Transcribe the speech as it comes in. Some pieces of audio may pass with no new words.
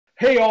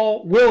Hey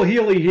all, Will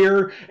Healy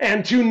here,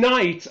 and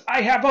tonight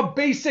I have a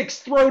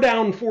basics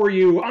throwdown for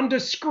you on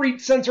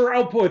discrete sensor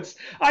outputs.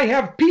 I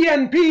have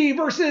PNP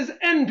versus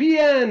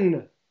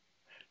NPN.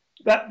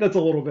 That's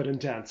a little bit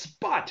intense,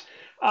 but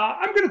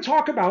I'm going to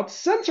talk about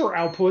sensor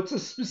outputs,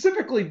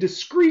 specifically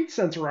discrete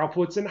sensor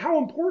outputs, and how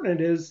important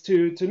it is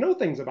to know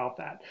things about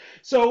that.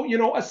 So,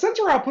 a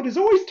sensor output is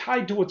always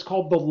tied to what's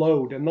called the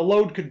load, and the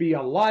load could be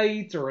a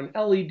light or an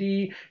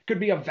LED, could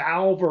be a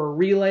valve or a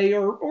relay,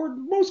 or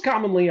most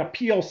commonly a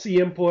PLC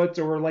input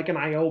or like an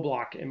I/O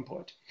block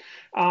input.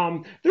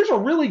 There's a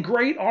really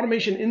great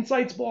Automation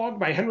Insights blog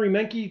by Henry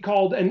Menke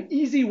called An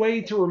Easy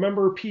Way to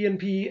Remember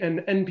PNP and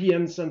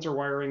NPN Sensor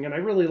Wiring, and I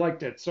really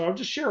liked it. So I'll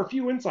just share a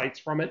few insights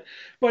from it.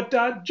 But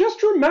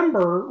just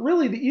remember,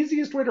 really the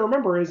easiest way to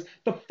remember is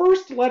the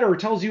first letter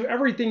tells you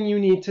everything you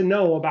need to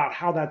know about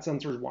how that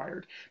sensor is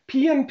wired.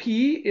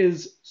 PNP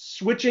is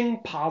switching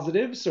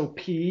positive, so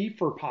P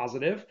for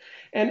positive,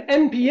 and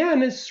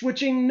NPN is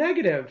switching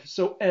negative,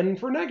 so N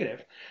for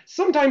negative.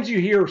 Sometimes you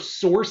hear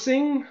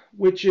sourcing,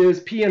 which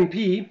is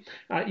PNP.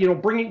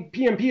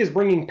 PNP is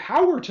bringing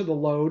power to the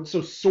load,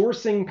 so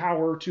sourcing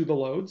power to the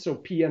load, so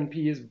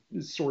PNP is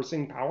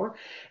sourcing power.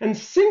 And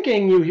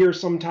syncing you hear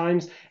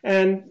sometimes,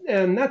 and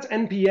that's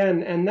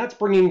NPN, and that's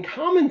bringing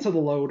common to the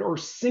load or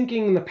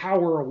syncing the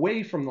power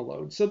away from the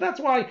load. So that's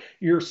why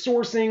you're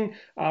sourcing,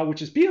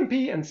 which is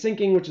PNP, and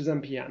syncing, which is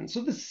NPN.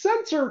 So the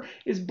sensor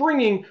is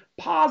bringing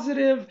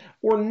positive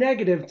or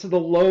negative to the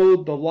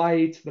load, the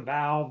light, the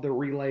valve, the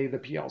relay, the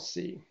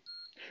PLC.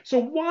 So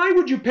why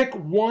would you pick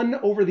one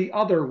over the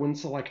other when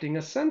selecting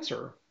a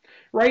sensor?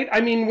 Right?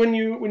 I mean, when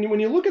you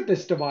look at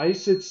this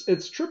device,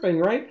 it's tripping,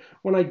 right?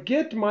 When I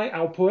get my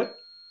output,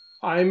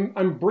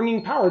 I'm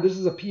bringing power. This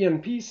is a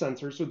PNP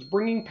sensor, so it's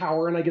bringing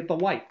power and I get the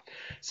light.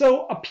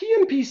 So a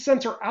PNP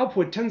sensor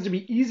output tends to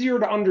be easier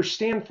to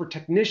understand for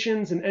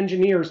technicians and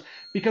engineers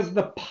because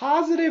the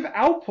positive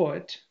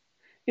output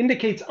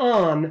indicates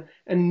on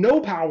and no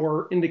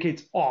power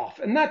indicates off.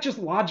 And that just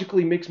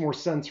logically makes more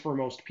sense for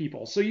most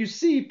people. So you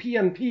see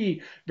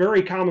PNP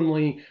very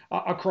commonly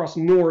across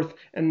North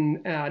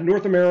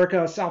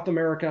America, South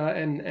America,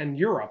 and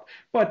Europe.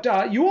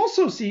 But you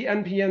also see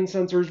NPN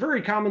sensors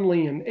very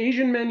commonly in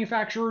Asian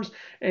manufacturers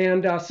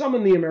and some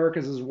in the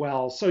Americas as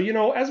well. So,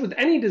 as with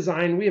any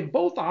design, we have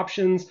both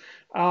options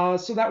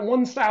so that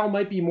one style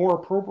might be more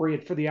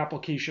appropriate for the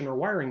application or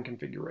wiring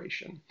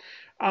configuration.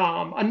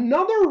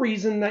 Another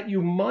reason that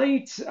you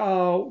might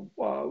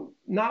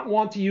not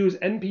want to use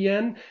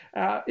NPN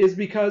is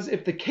because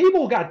if the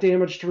cable got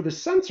damaged for the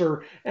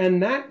sensor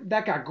and that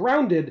got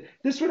grounded,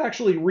 this would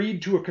actually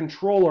read to a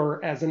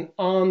controller as an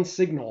on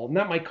signal, and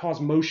that might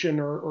cause motion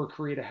or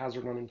create a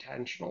hazard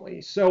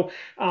unintentionally. So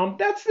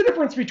that's the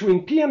difference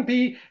between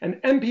PNP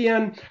and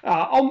NPN.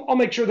 I'll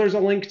make sure there's a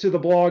link to the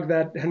blog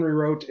that Henry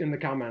wrote in the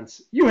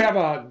comments. You have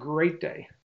a great day.